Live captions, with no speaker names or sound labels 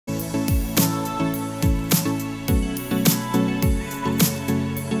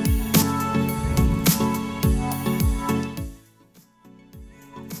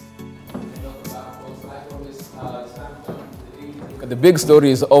the big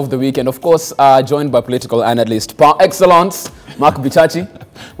stories of the week, and of course, joined by political analyst par excellence, Mark Bichachi.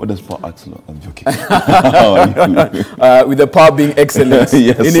 What does par excellence? I'm joking. How are you? With the par being excellence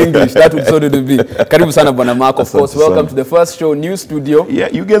Yes. in English, that would sort of be. Karibu sana Bwana Mark, of course. Welcome to the first show, new studio. Yeah,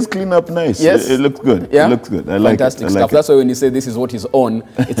 you guys clean up nice. Yes. It looks good. Yeah? It looks good. I like Fantastic it. I stuff. like That's why when you say this is what is on,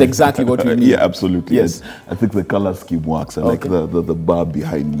 it's exactly what we need. Yeah, absolutely. Yes. I think the color scheme works. I like the bar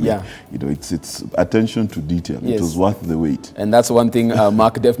behind me. Yeah. You know, it's attention to detail. Yes. It was worth the wait. And that's one thing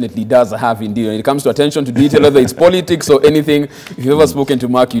Mark definitely does have indeed. When it comes to attention to detail, whether it's politics or anything, if you've ever spoken to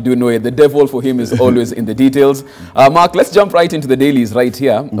Mark, you do know it. The devil for him is always in the details. Mark, let's jump right into the dailies right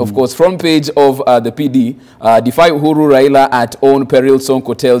here. Of course, front page of the PD, defy Uhuru Raila at own peril,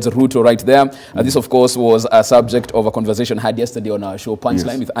 Sonko tells Ruto right there. This, of course, was a subject of a conversation had yesterday on our show,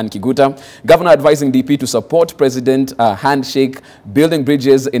 Punchline, with Ann Kiguta. Governor advising DP to support President handshake, building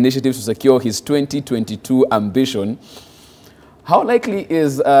bridges initiatives to secure his 2022 ambition. How likely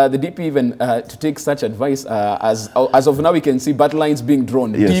is the DP even to take such advice? As of now, we can see battle lines being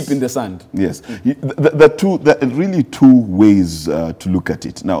drawn deep in the sand. Yes. There are really two ways to look at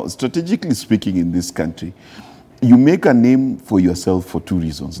it. Now, strategically speaking in this country, you make a name for yourself for two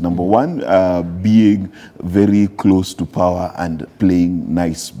reasons. Number one, being very close to power and playing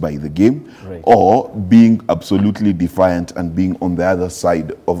nice by the game, or being absolutely defiant and being on the other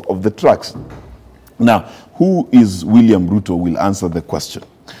side of the tracks. Now, who is William Ruto will answer the question.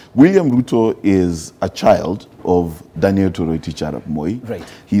 William Ruto is a child of Daniel Toroitich Arap Moi. Right.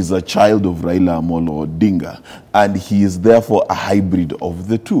 He's a child of Raila Amolo Odinga, and he is therefore a hybrid of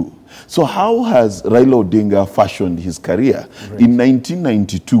the two. So how has Raila Odinga fashioned his career? In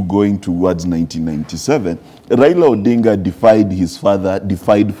 1992 going towards 1997, Raila Odinga defied his father,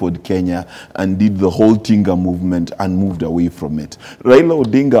 defied Ford Kenya, and did the whole Tinga movement and moved away from it. Raila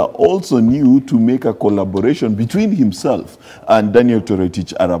Odinga also knew to make a collaboration between himself and Daniel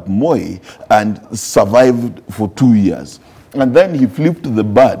Toroitich Arap Moi and survived for 2 years. And then he flipped the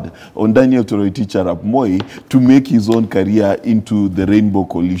bird on Daniel Toroitich Arap Moi to make his own career into the Rainbow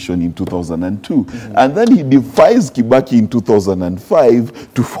Coalition in 2002. And then he defies Kibaki in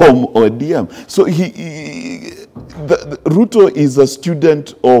 2005 to form ODM. So Ruto is a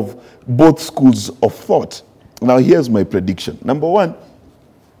student of both schools of thought. Now here's my prediction. Number one,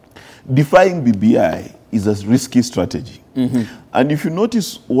 defying BBI is a risky strategy. And if you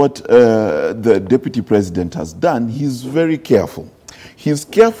notice what the deputy president has done, he's very careful. He's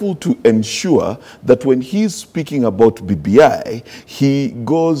careful to ensure that when he's speaking about BBI, he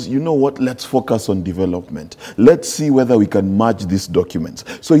goes, you know what, let's focus on development. Let's see whether we can merge these documents.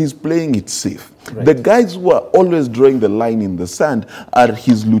 So he's playing it safe. The guys who are always drawing the line in the sand are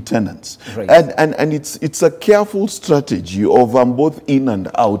his lieutenants. And it's a careful strategy of both in and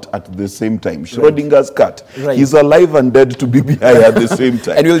out at the same time. Schrodinger's cat. He's alive and dead to BBI at the same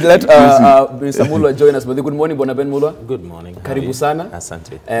time. And we'll let Mr. Mulwa join us. Good morning, Bona Ben Mulwa. Good morning. Karibu sana.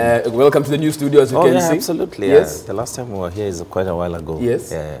 Asante. Welcome to the new studio, as you can see. Absolutely. Yes. The last time we were here is quite a while ago.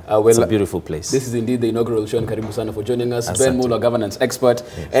 Yes. Well, it's a beautiful place. This is indeed the inaugural show, and Karibu sana for joining us. Asante. Ben Mulwa, governance expert.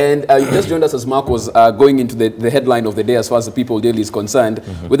 Yes. And you just joined us as Mark was going into the headline of the day as far as the People Daily is concerned.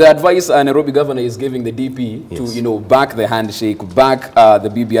 With the advice Nairobi governor is giving the DP to, back the handshake, back the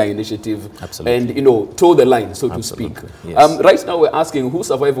BBI initiative, and, toe the line, so to speak. Yes. Right now we're asking, whose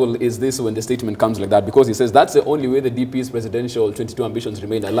survival is this when the statement comes like that? Because he says that's the only way the DP's presidential 22 ambitions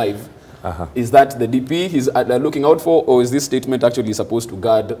remain alive. Is that the DP he's looking out for, or is this statement actually supposed to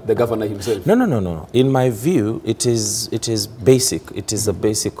guard the governor himself? No. In my view, it is basic. It is a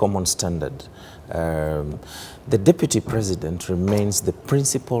basic common standard. The deputy president remains the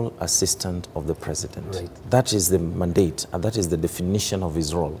principal assistant of the president. That is the mandate, and that is the definition of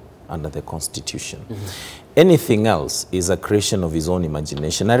his role under the Constitution. Anything else is a creation of his own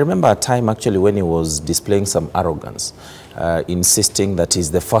imagination. I remember a time actually when he was displaying some arrogance, insisting that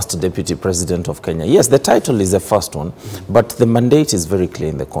he's the first deputy president of Kenya. Yes, the title is the first one, but the mandate is very clear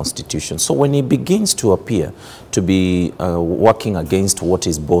in the Constitution. So when he begins to appear to be working against what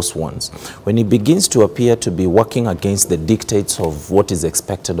his boss wants, when he begins to appear to be working against the dictates of what is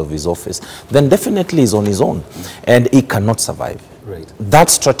expected of his office, then definitely he's on his own, and he cannot survive. That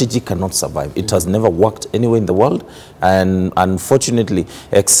strategy cannot survive. It has never worked anywhere in the world, and unfortunately,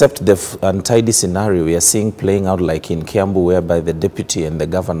 except the untidy scenario we are seeing playing out like in Kiambu, whereby the deputy and the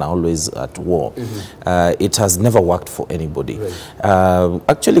governor are always at war, it has never worked for anybody.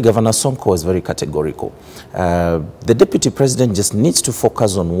 Actually, Governor Sonko was very categorical. The deputy president just needs to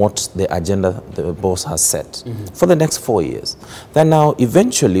focus on what the agenda the boss has set for the next 4 years. Then now,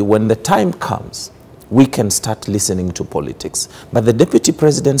 eventually, when the time comes, we can start listening to politics. But the deputy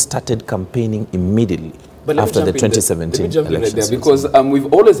president started campaigning immediately But after the 2017 elections. Because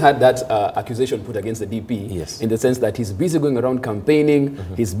we've always had that accusation put against the DP, yes, in the sense that he's busy going around campaigning,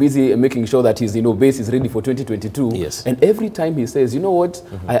 he's busy making sure that his base is ready for 2022. Yes. And every time he says, you know what,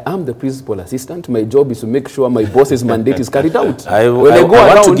 I am the principal assistant, my job is to make sure my boss's mandate is carried out. I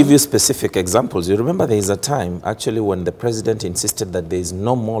want to give you specific examples. You remember there is a time actually when the president insisted that there is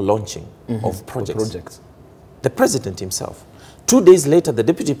no more launching of projects. The president himself. 2 days later, the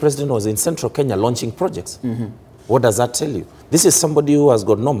deputy president was in central Kenya launching projects. What does that tell you? This is somebody who has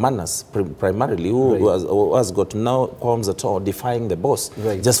got no manners, primarily, who has got no qualms at all, defying the boss,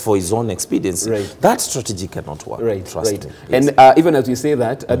 just for his own expedience. That strategy cannot work. Trust me. Yes. And even as we say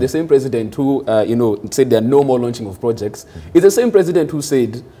that, the same president who, said there are no more launching of projects, is the same president who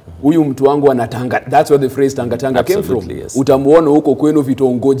said, huyu mtu wangu anatanga. That's where the phrase tanga came from. Yes. Utamuona huko kwenu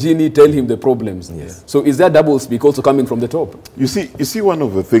vitongojini, tell him the problems. Yes. So is that double speak also coming from the top? You see, one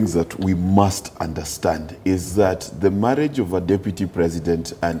of the things that we must understand is that the marriage of a deputy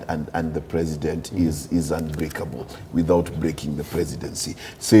president and the president is unbreakable without breaking the presidency.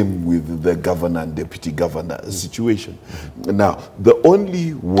 Same with the governor and deputy governor situation. Now, the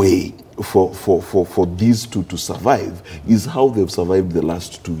only way for these two to survive is how they've survived the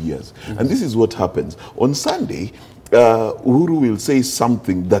last 2 years. And this is what happens. On Sunday, Uhuru will say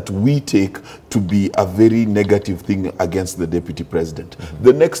something that we take to be a very negative thing against the deputy president.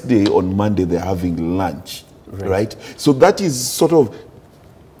 The next day, on Monday, they're having lunch, right? So that is sort of,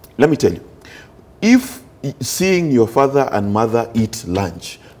 let me tell you, if seeing your father and mother eat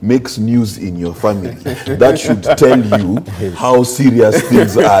lunch makes news in your family, that should tell you how serious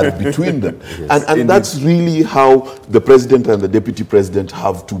things are between them. And that's really how the president and the deputy president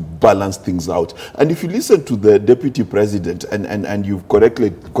have to balance things out. And if you listen to the deputy president, and you've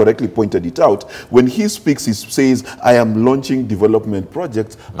correctly pointed it out, when he speaks, he says, I am launching development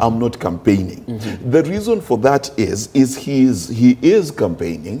projects, I'm not campaigning. The reason for that is he is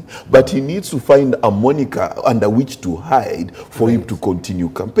campaigning, but he needs to find a moniker under which to hide for him to continue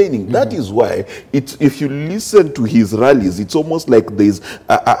campaigning. That is why, if you listen to his rallies, it's almost like there's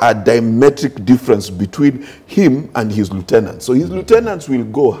a diametric difference between him and his lieutenants. So his lieutenants will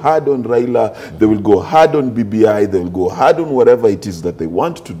go hard on Raila, they will go hard on BBI, they will go hard on whatever it is that they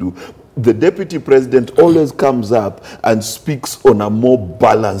want to do. The deputy president always comes up and speaks on a more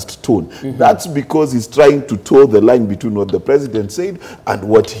balanced tone. That's because he's trying to toe the line between what the president said and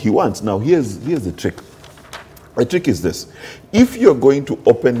what he wants. Now, here's the trick. The trick is this. If you're going to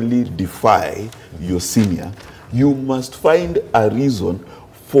openly defy your senior, you must find a reason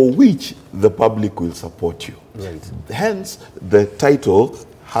for which the public will support you. Hence, the title,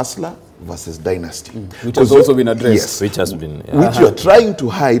 Hustler versus Dynasty. Which has also been addressed. Yes. Which has been... Which you're trying to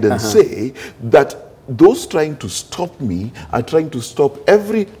hide and say that those trying to stop me are trying to stop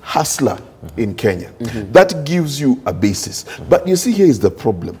every hustler in Kenya. That gives you a basis. But you see, here is the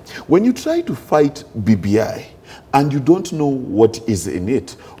problem. When you try to fight BBI, and you don't know what is in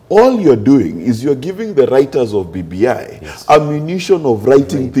it, all you're doing is you're giving the writers of BBI ammunition of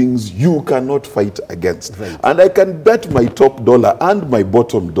writing things you cannot fight against. And I can bet my top dollar and my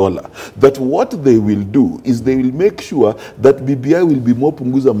bottom dollar that what they will do is they will make sure that BBI will be more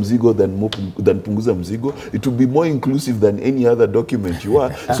punguza mzigo than punguza mzigo. It will be more inclusive than any other document you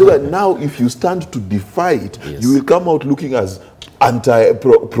are. So that now if you stand to defy it, you will come out looking as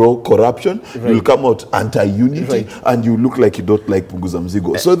pro-corruption, you will come out anti-unity, and you look like you don't like punguza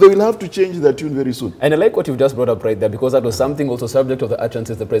mzigo. So they will have to change their tune very soon. And I like what you've just brought up right there, because that was something also subject of the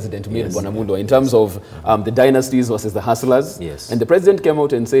utterances the president made, Bwana Mulwa, in terms of the dynasties versus the hustlers. And the president came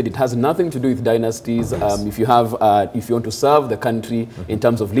out and said it has nothing to do with dynasties. If you want to serve the country in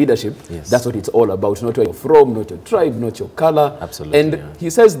terms of leadership, that's what it's all about. Not where you're from, not your tribe, not your color. Absolutely. And he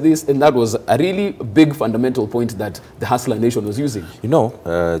says this, and that was a really big fundamental point that the hustler nation was using. You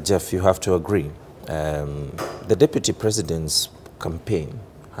know, Jeff, you have to agree. The deputy president's campaign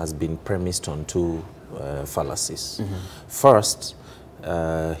has been premised on two fallacies. First,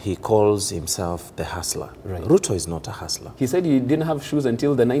 he calls himself the hustler. Ruto is not a hustler. He said he didn't have shoes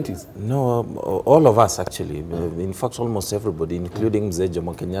until the 90s. No, all of us actually. In fact, almost everybody, including Mzee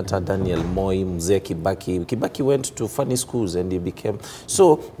Jomo Kenyatta, Daniel Moi, Mzee Kibaki. Kibaki went to funny schools and he became...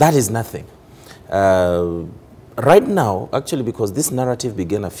 So that is nothing. Right now, actually, because this narrative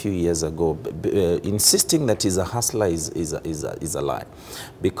began a few years ago, insisting that he's a hustler is a lie,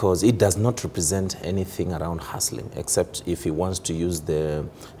 because it does not represent anything around hustling, except if he wants to use the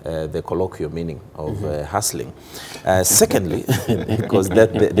colloquial meaning of hustling. Secondly, because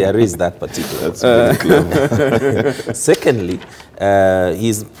there is that particular. That's very clever. Secondly,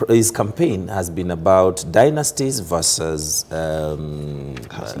 his campaign has been about dynasties versus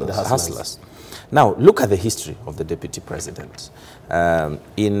hustlers. Now, look at the history of the deputy president.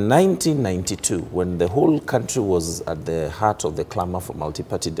 In 1992, when the whole country was at the heart of the clamor for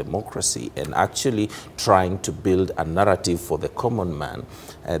multi-party democracy and actually trying to build a narrative for the common man,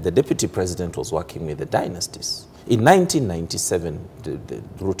 the deputy president was working with the dynasties. In 1997,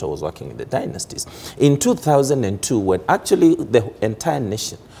 Ruto was working with the dynasties. In 2002, when actually the entire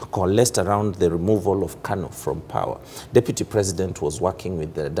nation coalesced around the removal of Kanu from power, Deputy President was working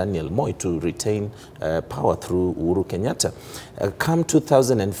with Daniel Mote to retain power through Uhuru Kenyatta. Come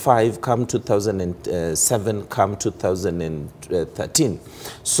 2005, come 2007, come 2013.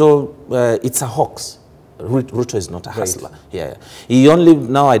 So it's a hoax. Ruto is not a hustler. Right. Yeah. He only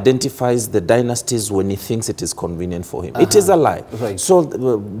now identifies the dynasties when he thinks it is convenient for him. It is a lie. Right.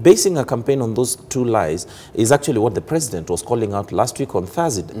 So basing a campaign on those two lies is actually what the president was calling out last week on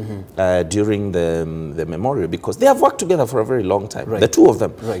Thursday during the memorial, because they have worked together for a very long time, the two of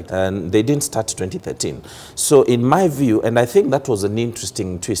them. Right. And they didn't start 2013. So in my view, and I think that was an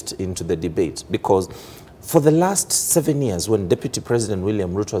interesting twist into the debate, because for the last 7 years, when Deputy President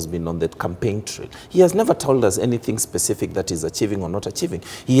William Ruto has been on the campaign trail, he has never told us anything specific that he's achieving or not achieving.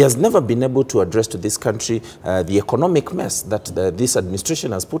 He has never been able to address to this country the economic mess that this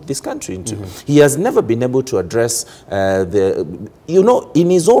administration has put this country into. He has never been able to address you know, in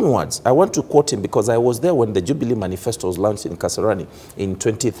his own words, I want to quote him because I was there when the Jubilee Manifesto was launched in Kasarani in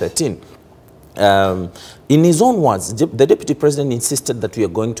 2013. In his own words, the Deputy President insisted that we are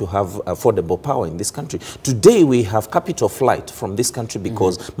going to have affordable power in this country. Today, we have capital flight from this country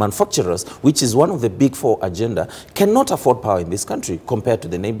because manufacturers, which is one of the big four agenda, cannot afford power in this country compared to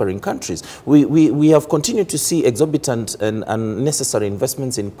the neighboring countries. We have continued to see exorbitant and unnecessary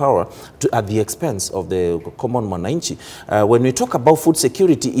investments in power at the expense of the common mwananchi. When we talk about food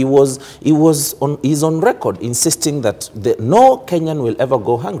security, he's on record insisting that no Kenyan will ever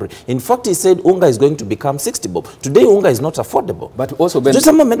go hungry. In fact, he said unga is going to become 60 bob. Today, unga is not affordable. But also, Ben, just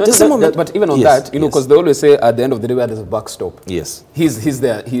a moment, just a moment. But even on that, you know, because they always say at the end of the day, there's a backstop. Yes. He's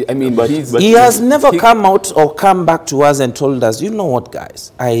there. I mean, but he has never come out or come back to us and told us, you know what,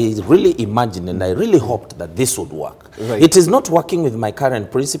 guys, I really imagined and I really hoped that this would work. Right. It is not working with my current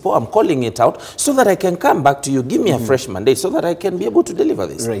principle. I'm calling it out so that I can come back to you, give me a fresh mandate so that I can be able to deliver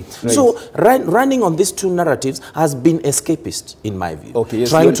this. Right. So running on these two narratives has been escapist, in my view. Okay, yes,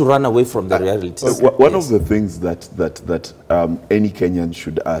 trying to run away from the realities. One of the things that any Kenyan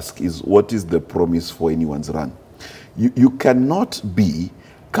should ask is, what is the promise for anyone's run? You cannot be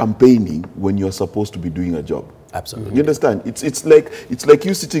campaigning when you're supposed to be doing a job. Absolutely. You understand? It's like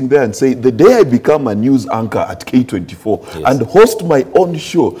you sitting there and say, the day I become a news anchor at K24 and host my own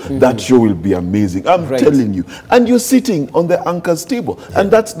show, that show will be amazing. I'm telling you. And you're sitting on the anchor's table. And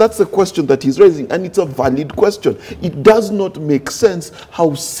that's the question that he's raising. And it's a valid question. It does not make sense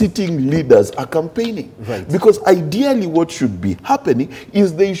how sitting leaders are campaigning. Because ideally what should be happening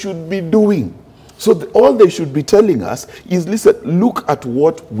is they should be doing. So all they should be telling us is, listen, look at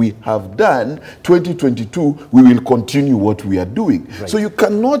what we have done. 2022, we will continue what we are doing. So you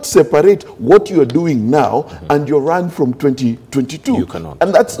cannot separate what you are doing now and your run from 2022. You cannot.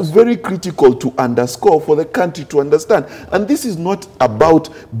 And that's very critical to underscore for the country to understand. And this is not about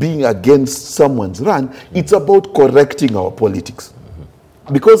being against someone's run. It's about correcting our politics.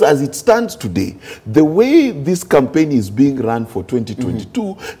 Because as it stands today, the way this campaign is being run for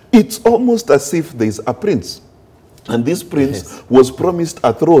 2022, it's almost as if there's a prince. And this prince was promised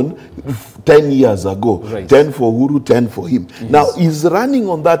a throne 10 years ago. 10 for Uhuru, 10 for him. Now, he's running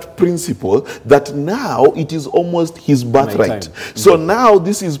on that principle that now it is almost his birthright. So now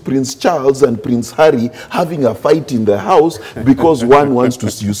this is Prince Charles and Prince Harry having a fight in the house because one wants to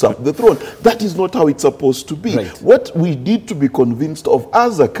usurp the throne. That is not how it's supposed to be. What we need to be convinced of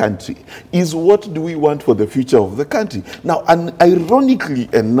as a country is, what do we want for the future of the country? Now, and ironically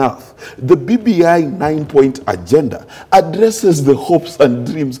enough, the BBI 9-point agenda addresses the hopes and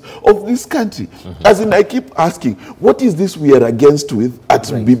dreams of this country. As in, I keep asking, what is this we are against with at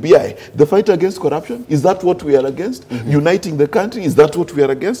BBI? The fight against corruption? Is that what we are against? Uniting the country? Is that what we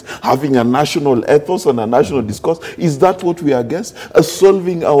are against? Having a national ethos and a national discourse? Is that what we are against?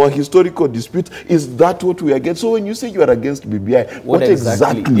 Solving our historical disputes? Is that what we are against? So when you say you are against BBI, what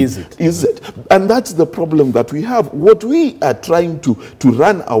exactly is it? And that's the problem that we have. What we are trying to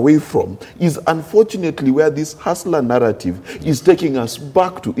run away from is, unfortunately, where this hustler narrative is taking us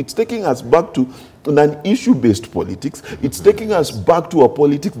back to. It's taking us back to an issue-based politics. It's taking us back to a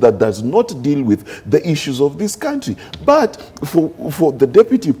politics that does not deal with the issues of this country. But for the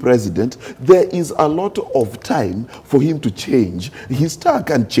deputy president, there is a lot of time for him to change his tack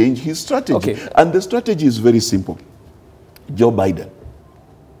and change his strategy. And the strategy is very simple. Joe Biden.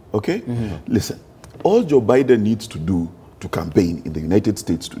 Okay? Listen, all Joe Biden needs to do to campaign in the United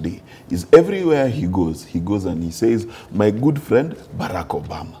States today is everywhere he goes and he says, my good friend Barack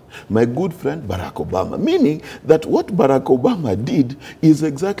Obama. My good friend Barack Obama. Meaning that what Barack Obama did is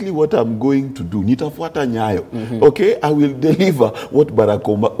exactly what I'm going to do. Nitafuata nyayo. Okay? I will deliver what Barack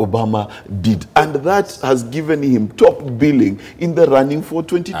Obama did. And that has given him top billing in the running for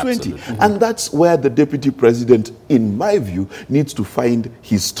 2020. And that's where the deputy president, in my view, needs to find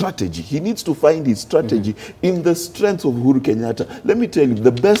his strategy. He needs to find his strategy in the strength of Uhuru Kenyatta. Let me tell you,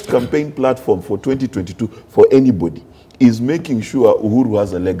 the best campaign platform for 2022 for anybody is making sure Uhuru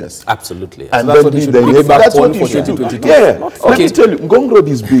has a legacy. Absolutely. And so that's what he should do. That's what he should do. Yeah. Let me tell you, Ngong Road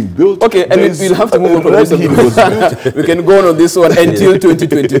is being built. Okay, and we'll have to move on from this one. We can go on this one until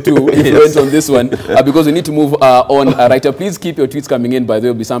 2022 if we went on this one, because we need to move on. Writer, please keep your tweets coming in. By the way,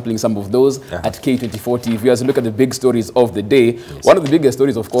 we'll be sampling some of those at K24 TV. As we look at the big stories of the day, one of the biggest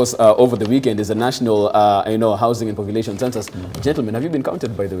stories, of course, over the weekend is the national housing and population census. Gentlemen, have you been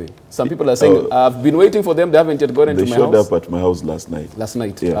counted, by the way? Some people are saying, I've been waiting for them. They haven't yet gone into my house. Up at my house last night. Last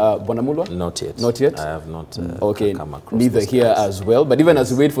night. Yeah. Ben Mulwa? Not yet. Not yet? I have not come across neither here guys. as well. But even as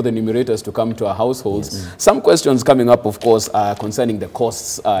we wait for the enumerators to come to our households, some questions coming up, of course, concerning the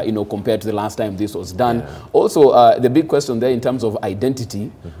costs, compared to the last time this was done. Also, the big question there in terms of identity,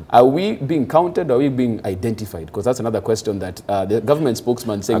 are we being counted or are we being identified? Because that's another question that the government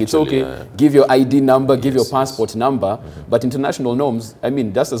spokesman saying actually, it's okay, give your ID number, give your passport number, but international norms, I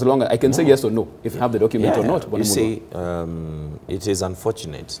mean, just as long as I can say yes or no, if you have the document or not. You see, it is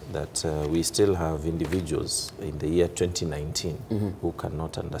unfortunate that we still have individuals in the year 2019 who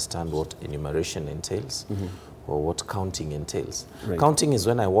cannot understand what enumeration entails or what counting entails. Right. Counting is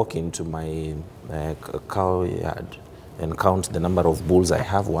when I walk into my cow yard and count the number of bulls I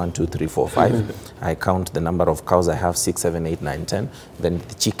have, 1, 2, 3, 4, 5. I count the number of cows I have, 6, 7, 8, 9, 10. Then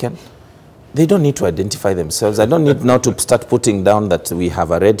the chicken. They don't need to identify themselves. I don't need now to start putting down that we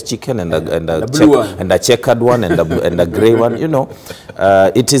have a red chicken and a checkered one and a gray one.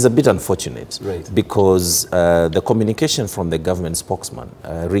 It is a bit unfortunate because the communication from the government spokesman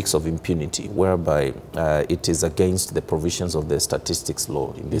reeks of impunity, whereby it is against the provisions of the statistics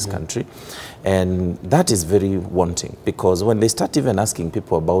law in this country. And that is very wanting, because when they start even asking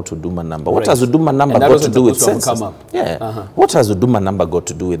people about Huduma number, what has Huduma number got to do with census? What has Huduma number got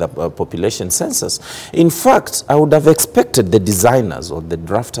to do with a population census? In fact, I would have expected the designers or the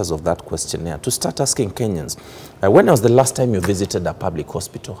drafters of that questionnaire to start asking Kenyans, when was the last time you visited a public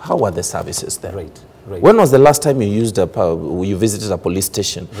hospital? How were the services there? When was the last time you visited a police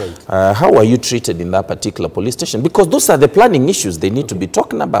station? How were you treated in that particular police station? Because those are the planning issues they need to be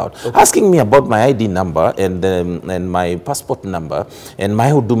talking about. Asking me about my ID number and my passport number and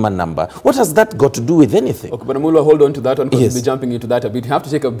my Huduma number, what has that got to do with anything? Okay, but Mulwa, hold on to that one, because we'll be jumping into that a bit. We have to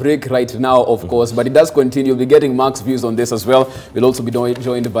take a break right now, of course, but it does continue. We'll be getting Mark's views on this as well. We'll also be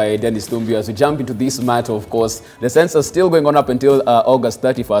joined by Nthumbi as we jump into this matter, of course. The census still going on up until August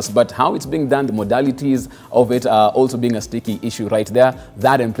 31st, but how it's being done, the modalities of it are also being a sticky issue right there.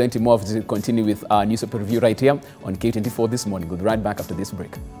 That and plenty more of it will continue with our news review right here on K24 this morning. We'll be right back after this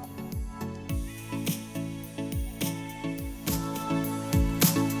break.